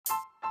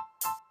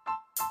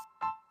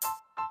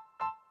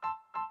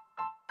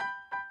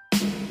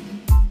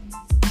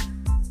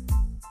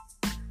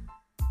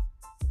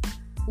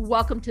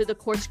Welcome to the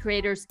Course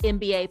Creators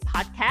MBA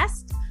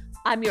podcast.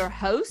 I'm your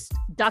host,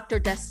 Dr.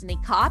 Destiny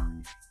Kopp,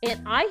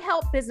 and I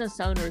help business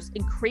owners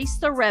increase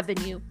their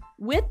revenue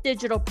with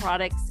digital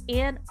products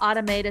and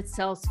automated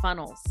sales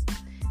funnels.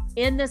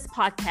 In this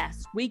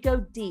podcast, we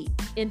go deep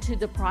into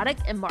the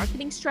product and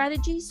marketing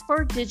strategies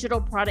for digital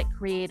product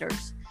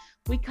creators.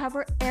 We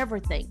cover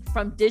everything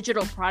from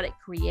digital product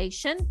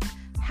creation,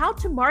 how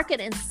to market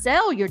and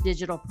sell your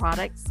digital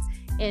products,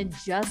 and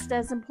just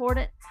as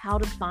important, how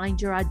to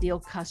find your ideal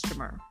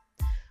customer.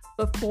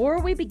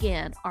 Before we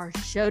begin our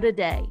show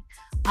today,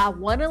 I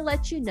want to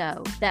let you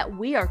know that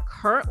we are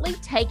currently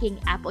taking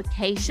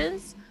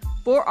applications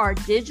for our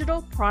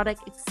Digital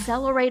Product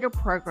Accelerator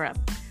program.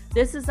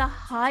 This is a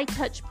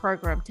high-touch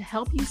program to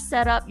help you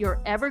set up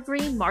your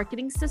evergreen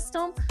marketing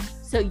system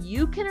so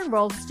you can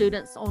enroll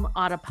students on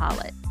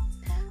autopilot.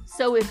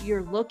 So if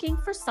you're looking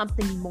for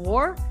something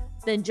more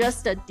than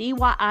just a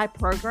DIY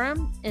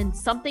program and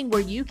something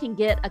where you can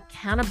get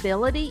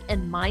accountability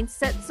and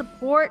mindset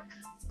support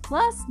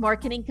plus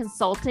marketing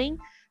consulting,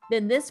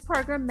 then this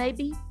program may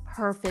be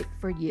perfect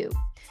for you.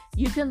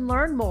 You can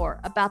learn more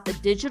about the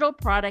Digital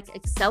Product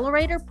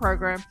Accelerator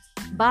program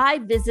by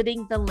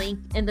visiting the link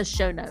in the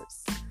show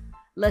notes.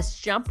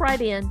 Let's jump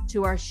right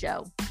into our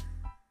show.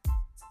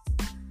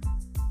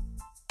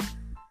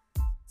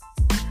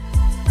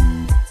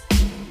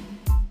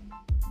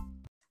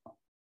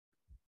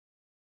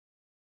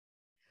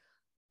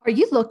 Are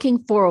you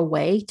looking for a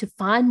way to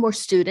find more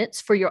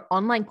students for your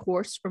online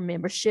course or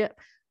membership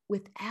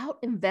without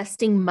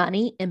investing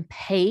money in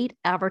paid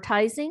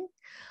advertising?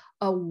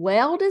 A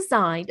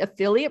well-designed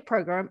affiliate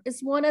program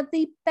is one of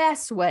the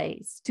best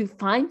ways to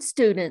find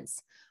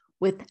students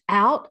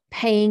without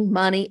paying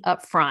money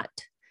upfront.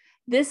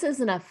 This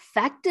is an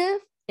effective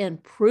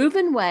and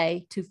proven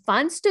way to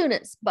find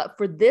students, but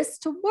for this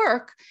to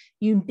work,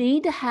 you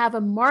need to have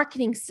a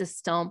marketing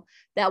system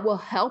that will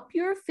help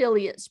your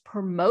affiliates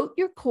promote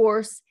your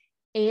course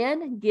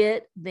and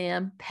get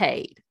them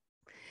paid.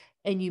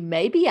 And you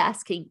may be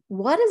asking,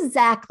 what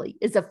exactly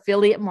is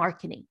affiliate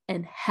marketing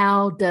and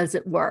how does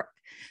it work?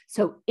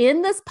 So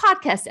in this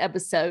podcast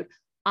episode,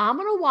 I'm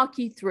going to walk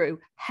you through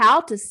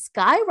how to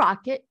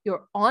skyrocket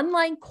your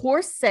online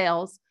course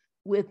sales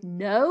with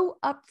no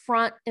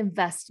upfront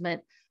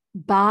investment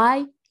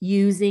by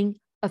using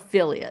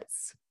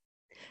affiliates.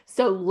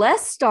 So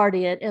let's start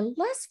in and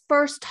let's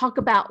first talk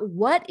about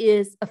what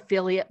is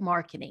affiliate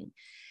marketing.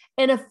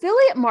 And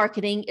affiliate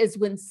marketing is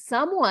when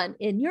someone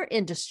in your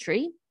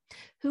industry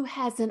who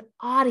has an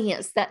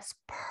audience that's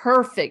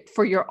perfect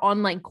for your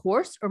online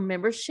course or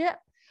membership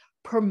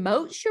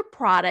promotes your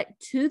product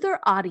to their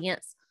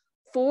audience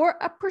for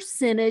a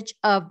percentage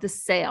of the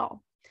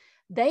sale.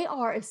 They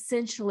are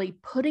essentially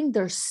putting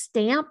their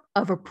stamp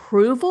of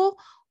approval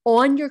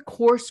on your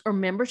course or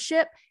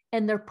membership,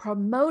 and they're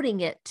promoting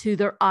it to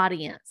their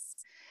audience.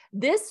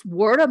 This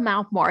word of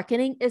mouth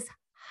marketing is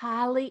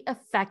highly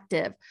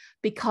effective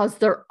because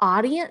their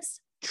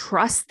audience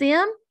trusts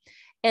them,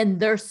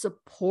 and their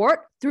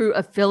support through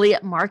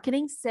affiliate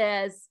marketing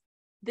says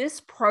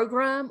this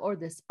program or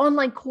this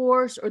online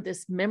course or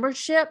this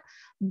membership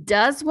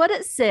does what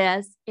it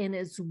says and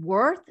is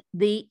worth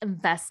the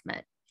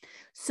investment.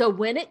 So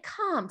when it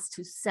comes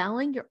to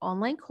selling your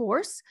online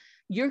course,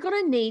 you're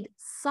going to need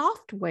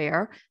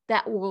software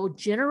that will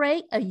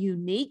generate a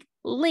unique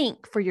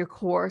link for your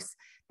course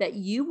that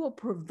you will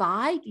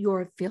provide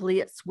your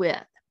affiliates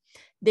with.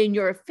 Then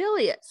your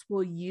affiliates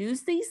will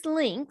use these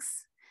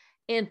links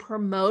in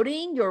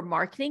promoting your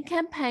marketing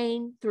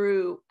campaign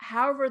through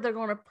however they're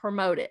going to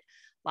promote it,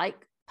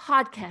 like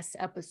podcast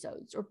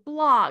episodes or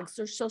blogs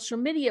or social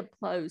media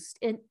posts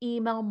and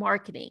email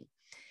marketing.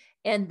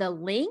 And the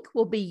link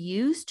will be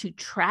used to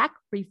track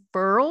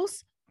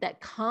referrals that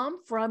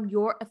come from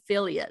your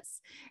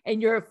affiliates.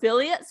 And your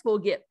affiliates will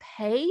get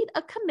paid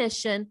a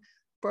commission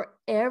for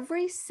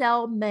every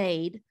sale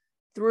made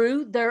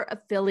through their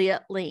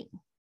affiliate link.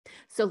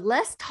 So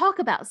let's talk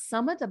about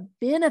some of the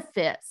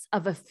benefits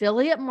of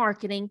affiliate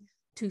marketing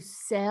to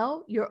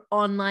sell your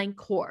online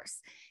course.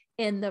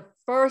 And the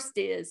first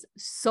is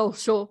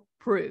social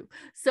proof.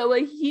 So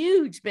a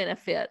huge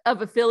benefit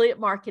of affiliate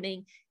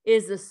marketing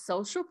is the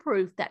social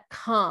proof that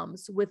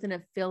comes with an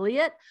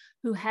affiliate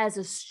who has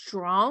a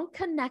strong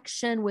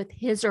connection with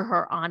his or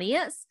her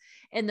audience,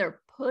 and they're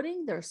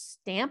putting their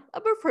stamp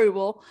of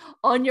approval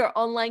on your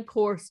online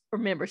course or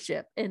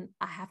membership. And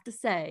I have to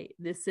say,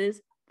 this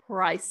is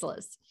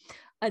priceless.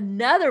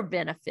 Another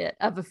benefit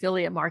of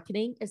affiliate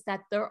marketing is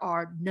that there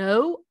are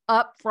no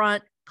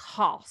upfront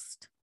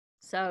costs.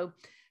 So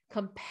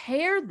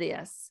compare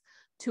this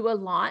to a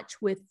launch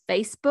with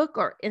Facebook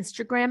or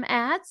Instagram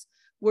ads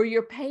where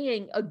you're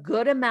paying a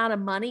good amount of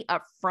money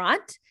up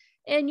front,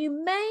 and you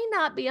may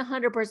not be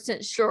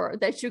 100% sure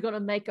that you're going to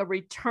make a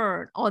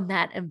return on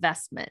that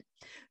investment.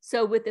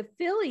 So with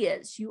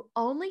affiliates, you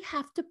only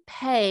have to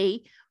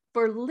pay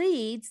for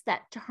leads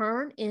that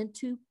turn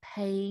into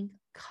paying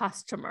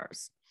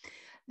customers.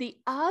 The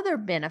other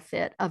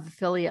benefit of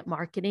affiliate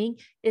marketing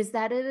is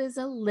that it is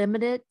a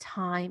limited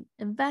time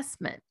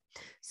investment.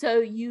 So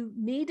you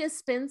need to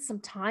spend some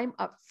time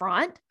up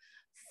front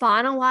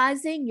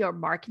finalizing your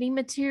marketing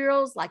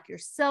materials like your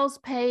sales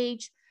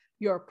page,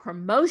 your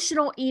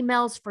promotional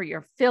emails for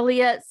your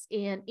affiliates,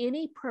 and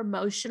any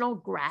promotional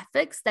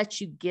graphics that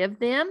you give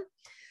them.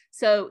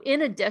 So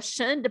in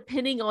addition,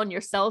 depending on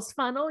your sales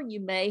funnel, you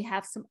may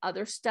have some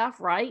other stuff,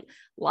 right?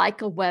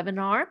 Like a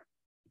webinar.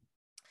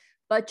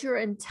 But your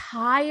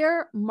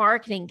entire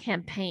marketing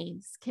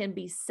campaigns can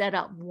be set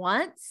up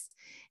once,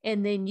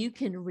 and then you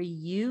can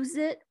reuse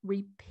it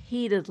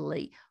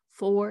repeatedly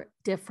for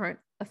different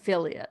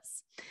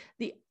affiliates.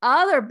 The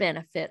other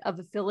benefit of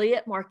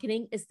affiliate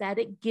marketing is that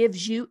it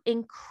gives you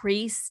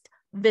increased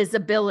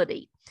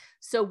visibility.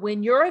 So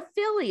when your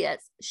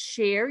affiliates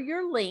share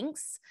your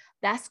links,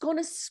 that's going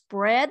to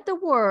spread the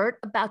word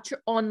about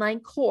your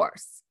online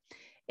course.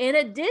 In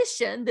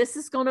addition, this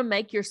is going to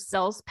make your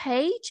sales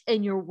page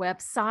and your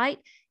website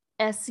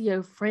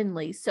SEO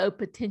friendly. So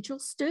potential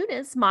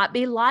students might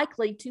be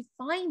likely to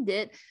find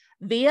it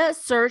via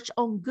search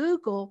on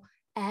Google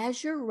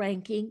as your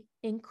ranking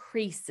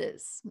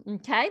increases.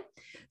 Okay.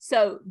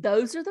 So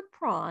those are the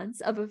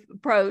pros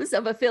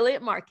of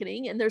affiliate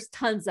marketing, and there's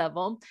tons of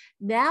them.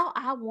 Now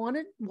I want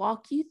to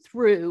walk you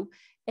through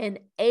an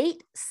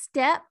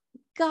 8-step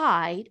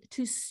guide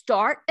to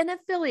start an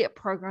affiliate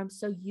program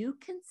so you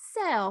can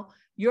sell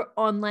your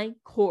online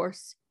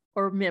course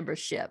or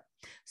membership.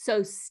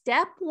 So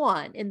step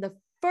 1, and the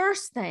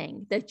first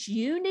thing that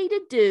you need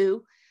to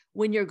do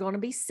when you're going to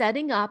be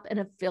setting up an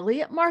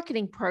affiliate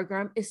marketing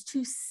program is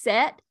to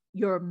set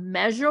your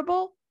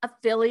measurable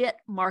affiliate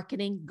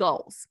marketing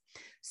goals.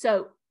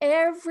 So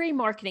every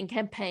marketing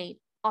campaign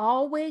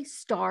always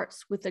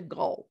starts with a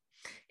goal.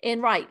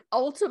 And right,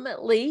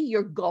 ultimately,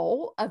 your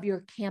goal of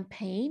your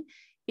campaign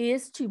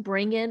is to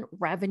bring in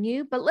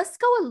revenue, but let's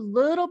go a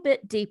little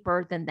bit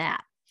deeper than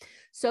that.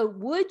 So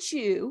would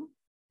you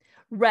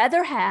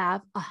rather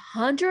have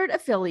 100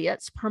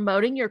 affiliates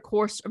promoting your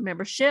course or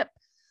membership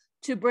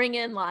to bring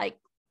in like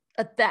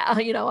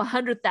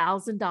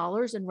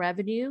 $100,000 in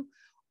revenue?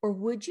 Or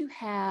would you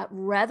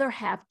rather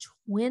have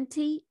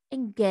 20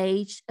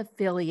 engaged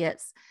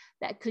affiliates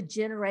that could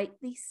generate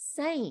the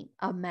same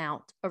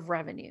amount of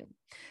revenue?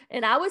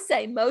 And I would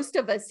say most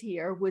of us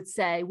here would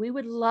say we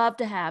would love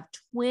to have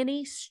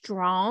 20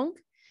 strong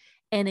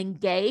and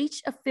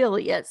engaged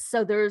affiliates.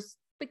 So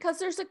because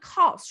there's a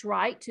cost,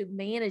 right, to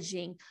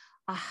managing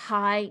a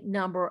high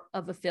number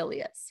of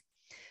affiliates.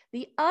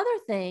 The other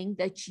thing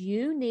that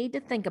you need to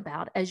think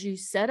about as you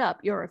set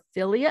up your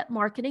affiliate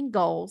marketing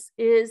goals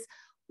is,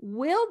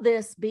 will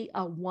this be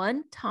a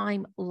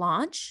one-time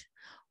launch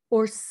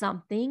or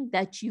something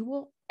that you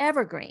will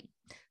evergreen?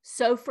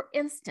 So for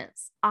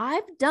instance,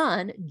 I've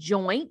done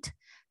joint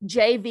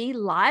JV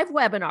live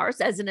webinars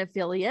as an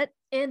affiliate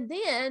and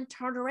then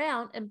turned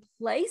around and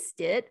placed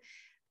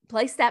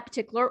that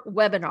particular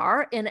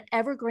webinar in an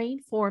evergreen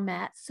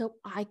format so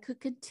I could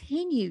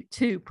continue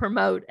to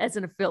promote as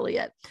an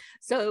affiliate.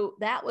 So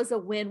that was a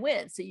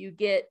win-win. So you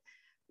get,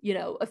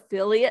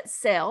 affiliate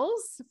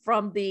sales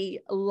from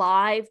the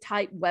live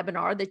type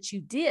webinar that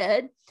you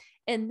did,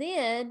 and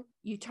then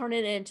you turn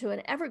it into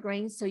an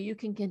evergreen so you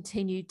can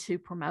continue to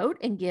promote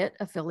and get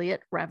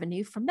affiliate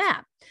revenue from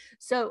that.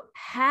 So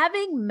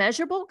having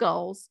measurable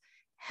goals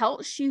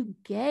helps you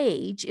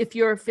gauge if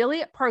your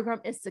affiliate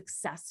program is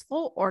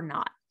successful or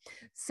not.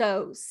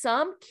 So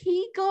some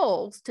key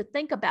goals to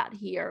think about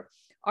here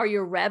are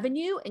your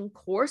revenue and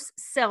course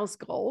sales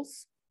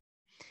goals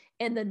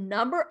and the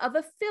number of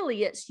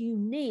affiliates you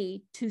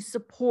need to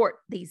support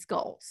these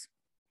goals.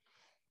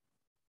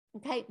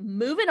 Okay,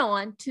 moving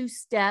on to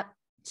step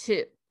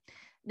 2.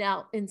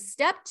 Now, in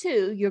step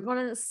 2, you're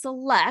going to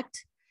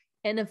select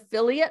an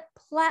affiliate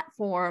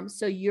platform.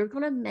 So you're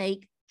going to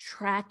make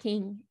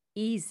tracking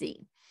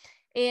easy.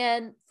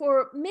 And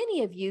for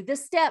many of you,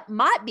 this step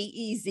might be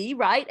easy,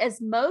 right?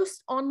 As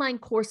most online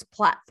course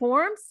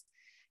platforms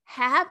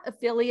have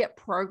affiliate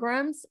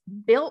programs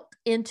built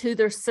into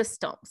their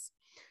systems.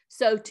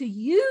 So to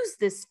use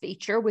this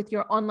feature with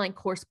your online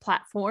course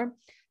platform,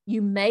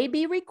 you may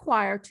be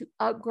required to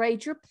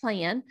upgrade your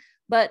plan,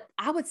 but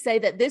I would say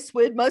that this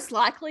would most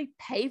likely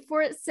pay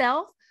for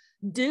itself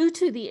due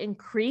to the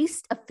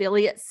increased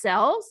affiliate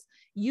sales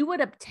you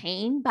would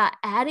obtain by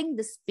adding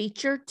this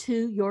feature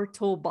to your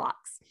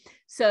toolbox.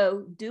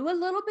 So do a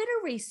little bit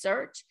of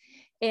research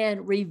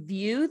and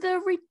review the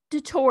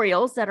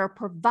tutorials that are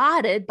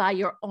provided by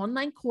your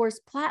online course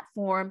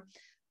platform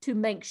to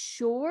make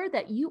sure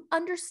that you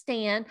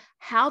understand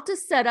how to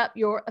set up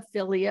your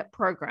affiliate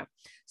program.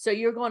 So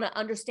you're going to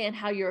understand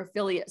how your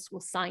affiliates will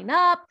sign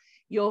up.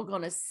 You're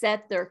going to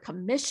set their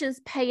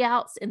commissions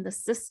payouts in the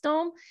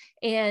system,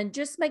 and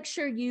just make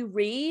sure you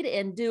read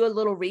and do a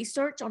little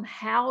research on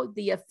how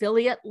the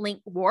affiliate link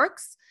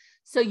works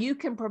so you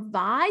can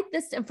provide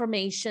this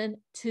information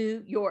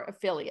to your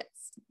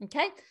affiliates.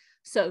 Okay.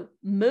 So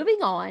moving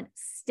on,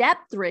 step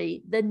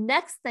 3, the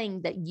next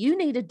thing that you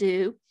need to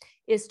do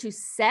is to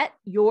set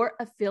your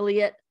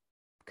affiliate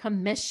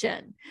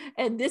commission.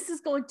 And this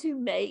is going to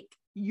make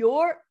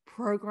your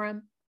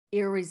program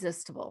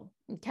irresistible.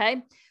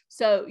 Okay.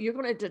 So you're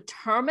going to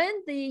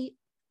determine the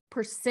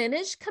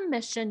percentage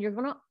commission you're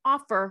going to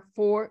offer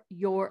for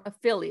your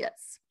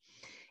affiliates.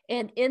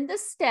 And in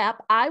this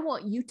step, I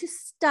want you to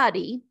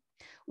study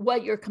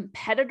what your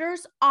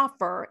competitors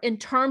offer in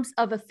terms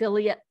of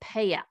affiliate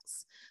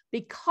payouts,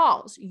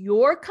 because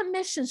your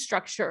commission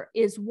structure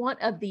is one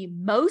of the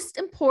most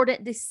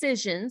important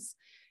decisions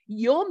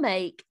you'll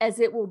make, as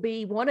it will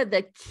be one of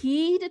the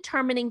key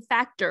determining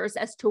factors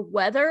as to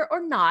whether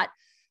or not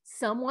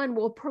someone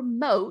will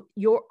promote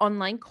your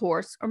online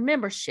course or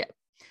membership.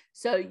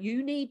 So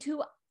you need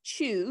to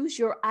choose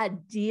your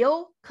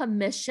ideal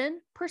commission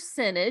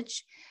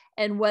percentage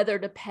and whether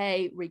to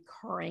pay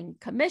recurring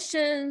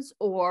commissions,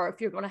 or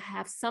if you're going to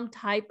have some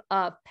type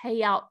of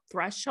payout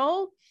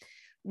threshold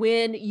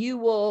when you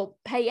will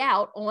pay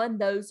out on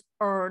those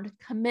earned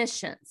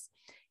commissions.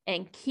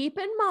 And keep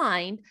in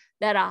mind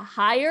that a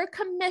higher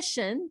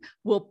commission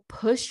will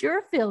push your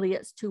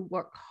affiliates to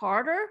work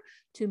harder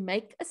to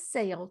make a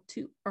sale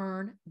to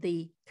earn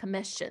the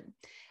commission.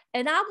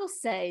 And I will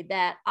say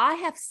that I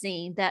have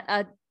seen that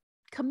a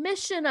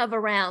commission of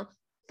around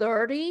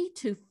 30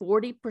 to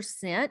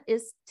 40%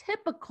 is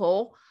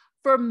typical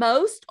for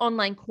most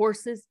online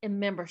courses and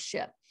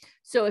membership.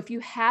 So if you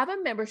have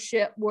a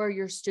membership where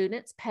your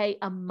students pay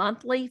a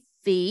monthly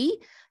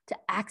fee to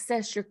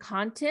access your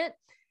content,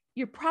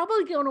 you're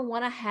probably going to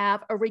want to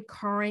have a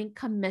recurring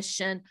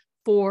commission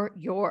for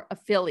your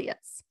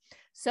affiliates.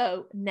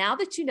 So now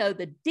that you know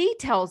the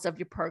details of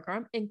your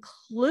program,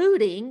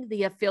 including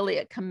the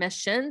affiliate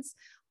commissions,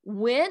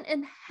 when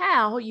and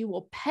how you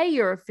will pay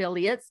your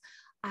affiliates,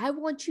 I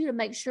want you to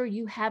make sure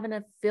you have an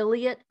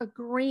affiliate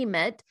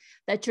agreement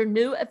that your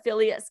new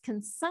affiliates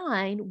can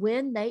sign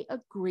when they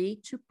agree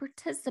to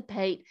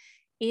participate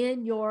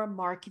in your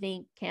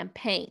marketing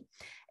campaign.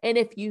 And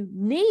if you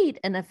need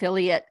an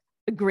affiliate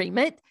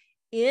agreement,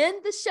 in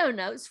the show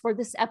notes for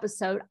this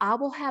episode, I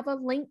will have a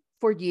link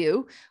for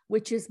you,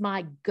 which is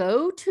my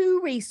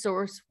go-to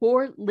resource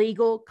for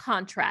legal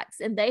contracts.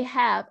 And they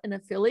have an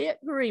affiliate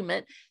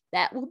agreement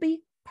that will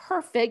be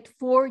perfect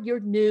for your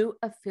new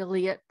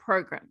affiliate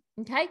program.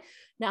 Okay.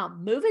 Now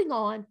moving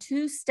on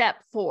to step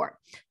 4.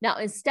 Now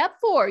in step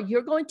 4,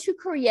 you're going to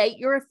create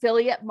your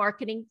affiliate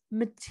marketing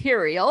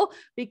material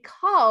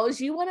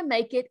because you want to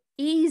make it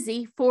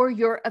easy for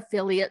your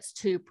affiliates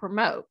to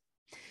promote.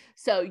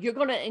 So you're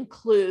going to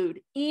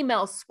include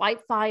email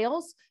swipe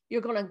files.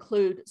 You're going to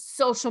include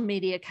social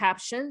media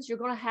captions. You're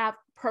going to have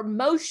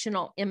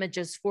promotional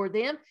images for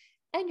them,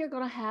 and you're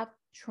going to have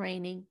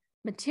training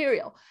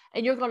material.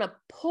 And you're going to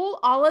pull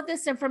all of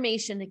this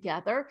information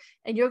together,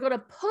 and you're going to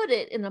put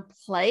it in a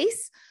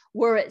place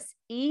where it's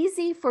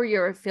easy for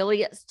your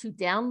affiliates to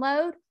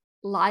download,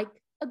 like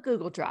a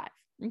Google Drive.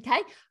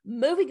 Okay.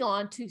 Moving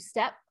on to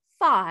step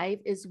 5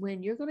 is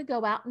when you're going to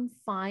go out and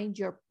find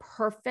your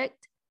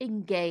perfect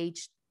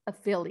engaged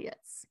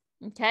affiliates.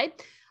 Okay.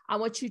 I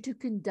want you to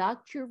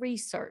conduct your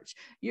research.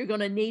 You're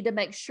going to need to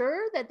make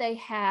sure that they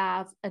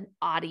have an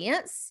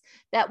audience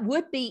that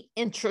would be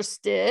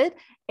interested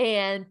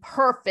and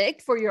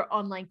perfect for your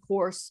online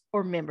course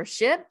or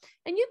membership.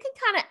 And you can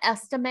kind of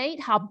estimate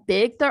how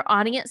big their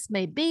audience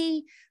may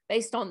be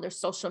based on their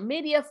social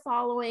media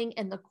following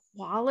and the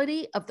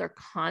quality of their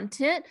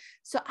content.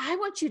 So I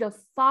want you to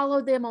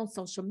follow them on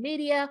social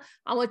media.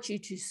 I want you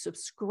to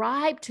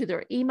subscribe to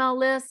their email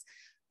list.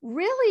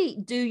 Really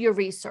do your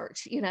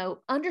research,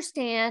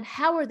 understand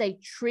how are they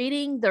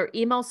treating their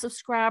email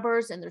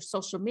subscribers and their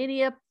social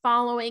media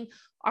following.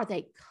 Are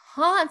they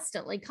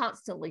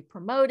constantly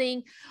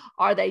promoting?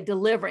 Are they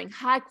delivering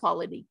high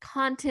quality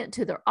content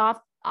to their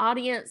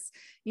audience?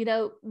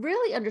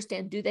 Really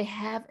understand, do they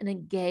have an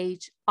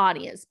engaged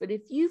audience? But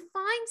if you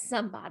find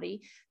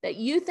somebody that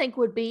you think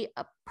would be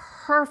a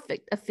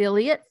perfect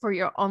affiliate for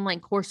your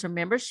online course or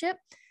membership,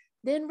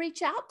 then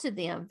reach out to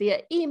them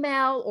via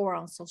email or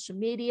on social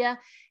media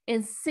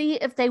and see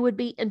if they would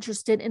be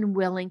interested and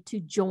willing to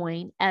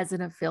join as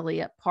an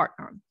affiliate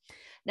partner.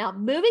 Now,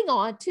 moving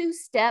on to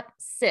step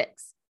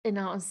 6. And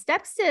on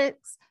step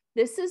 6,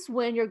 this is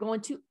when you're going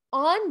to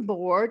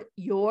onboard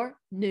your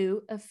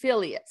new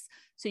affiliates.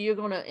 So you're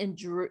going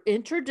to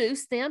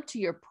introduce them to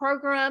your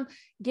program,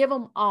 give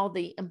them all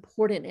the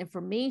important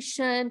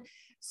information.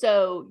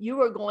 So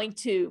you are going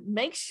to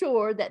make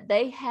sure that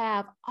they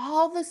have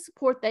all the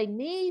support they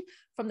need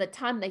from the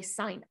time they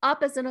sign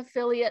up as an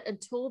affiliate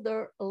until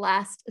their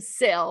last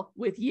sale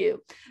with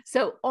you.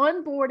 So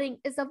onboarding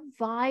is a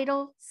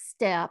vital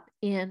step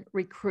in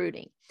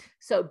recruiting.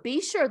 So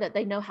be sure that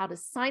they know how to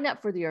sign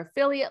up for your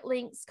affiliate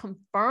links,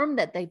 confirm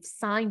that they've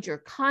signed your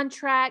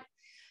contract,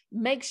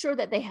 make sure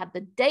that they have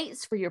the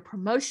dates for your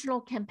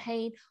promotional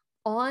campaign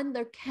on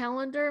their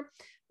calendar,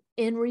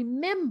 and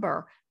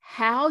remember,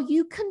 how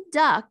you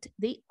conduct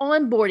the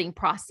onboarding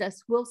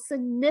process will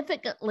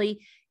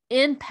significantly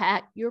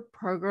impact your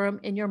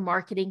program and your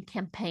marketing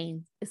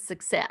campaign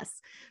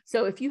success.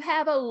 So if you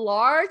have a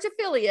large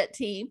affiliate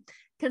team,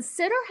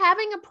 consider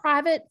having a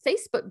private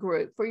Facebook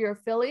group for your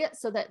affiliates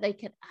so that they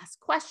can ask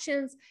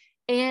questions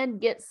and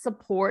get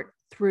support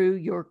through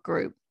your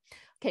group.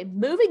 Okay,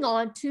 moving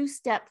on to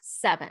step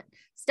 7.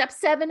 Step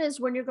 7 is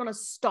when you're going to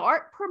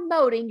start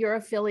promoting your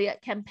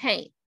affiliate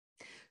campaign.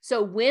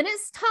 So when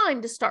it's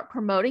time to start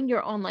promoting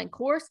your online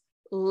course,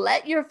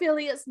 let your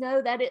affiliates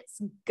know that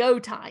it's go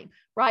time,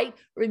 right?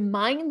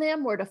 Remind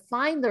them where to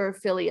find their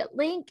affiliate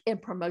link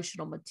and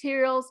promotional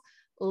materials.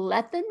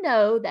 Let them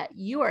know that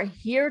you are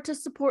here to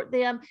support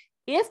them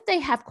if they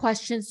have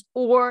questions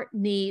or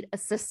need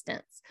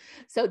assistance.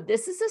 So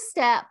this is a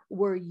step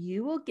where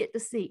you will get to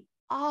see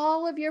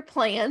all of your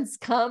plans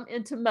come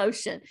into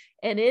motion,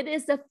 and it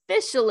is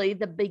officially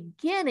the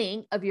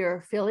beginning of your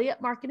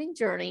affiliate marketing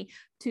journey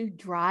to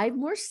drive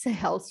more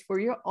sales for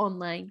your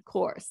online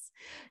course.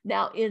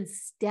 Now, in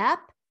step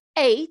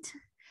 8,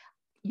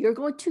 you're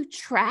going to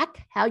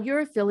track how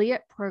your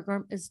affiliate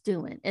program is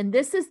doing, and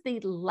this is the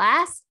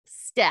last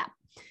step.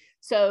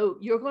 So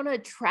you're going to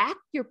track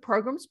your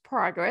program's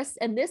progress,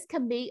 and this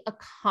can be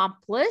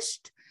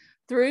accomplished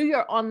through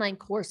your online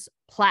course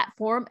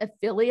platform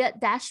affiliate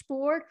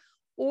dashboard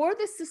or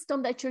the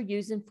system that you're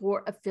using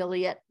for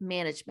affiliate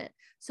management.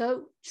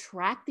 So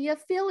track the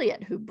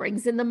affiliate who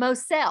brings in the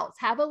most sales.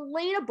 Have a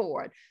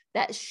leaderboard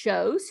that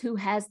shows who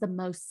has the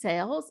most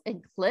sales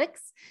and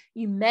clicks.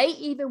 You may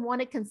even want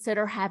to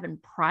consider having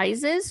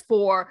prizes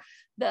for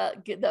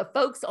the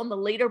folks on the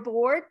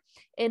leaderboard.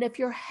 And if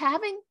you're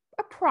having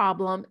a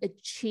problem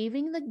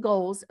achieving the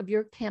goals of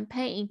your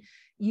campaign,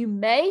 you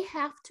may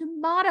have to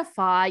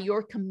modify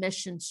your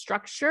commission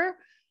structure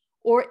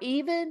or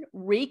even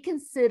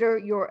reconsider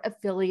your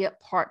affiliate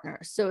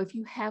partners. So if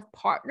you have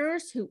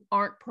partners who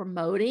aren't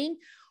promoting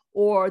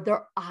or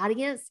their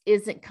audience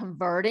isn't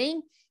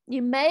converting,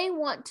 you may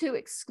want to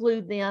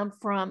exclude them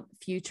from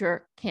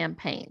future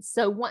campaigns.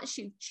 So once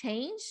you've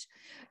changed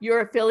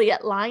your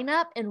affiliate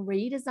lineup and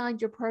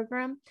redesigned your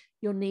program,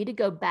 you'll need to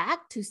go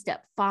back to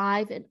step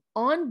 5 and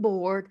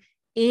onboard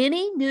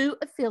any new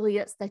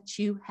affiliates that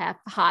you have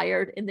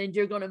hired. And then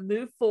you're going to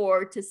move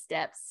forward to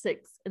steps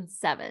 6 and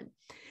 7.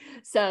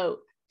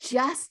 So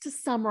just to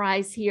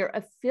summarize here,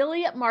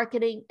 affiliate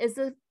marketing is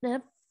an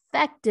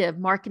effective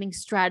marketing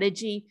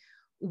strategy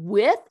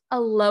with a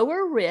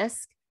lower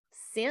risk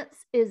since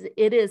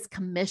it is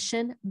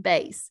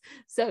commission-based.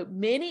 So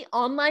many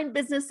online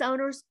business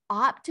owners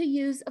opt to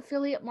use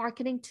affiliate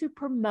marketing to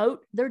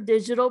promote their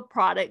digital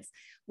products,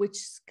 which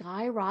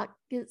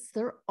skyrockets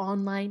their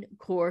online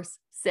course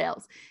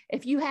sales.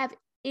 If you have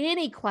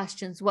any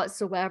questions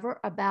whatsoever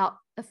about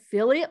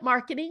affiliate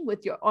marketing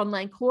with your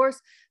online course,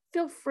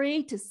 feel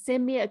free to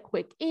send me a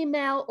quick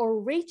email or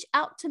reach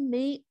out to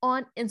me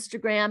on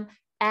Instagram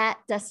at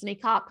Destiny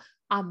Cop.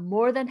 I'm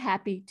more than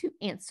happy to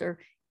answer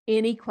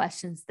any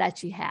questions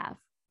that you have.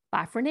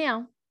 Bye for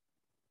now.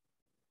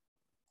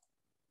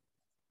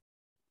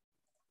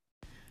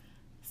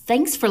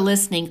 Thanks for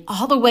listening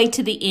all the way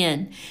to the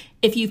end.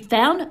 If you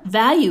found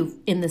value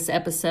in this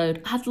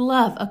episode, I'd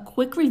love a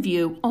quick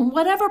review on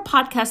whatever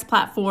podcast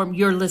platform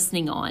you're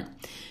listening on.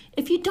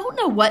 If you don't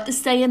know what to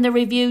say in the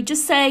review,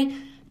 just say,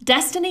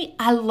 Destiny,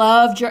 I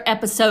loved your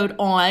episode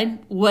on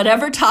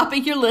whatever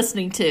topic you're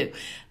listening to.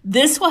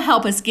 This will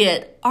help us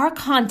get our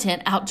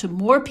content out to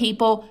more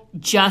people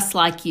just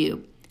like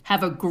you.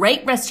 Have a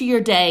great rest of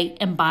your day,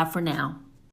 and bye for now.